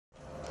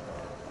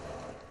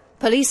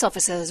Police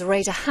officers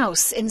raid a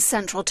house in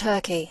central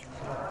Turkey.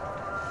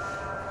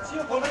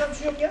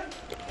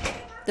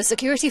 The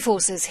security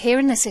forces here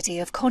in the city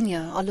of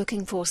Konya are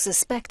looking for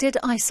suspected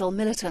ISIL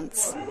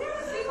militants.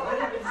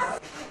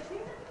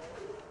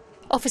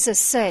 Officers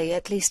say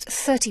at least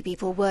 30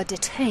 people were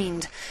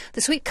detained.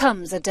 This week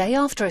comes a day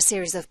after a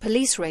series of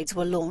police raids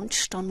were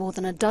launched on more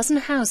than a dozen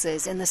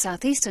houses in the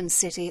southeastern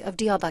city of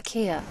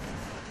Diyarbakir.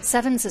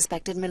 7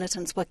 suspected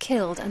militants were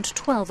killed and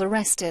 12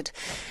 arrested.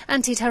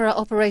 Anti-terror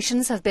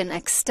operations have been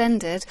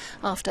extended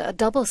after a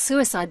double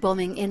suicide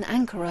bombing in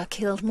Ankara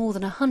killed more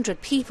than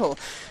 100 people.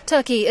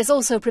 Turkey is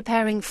also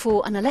preparing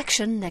for an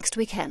election next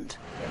weekend.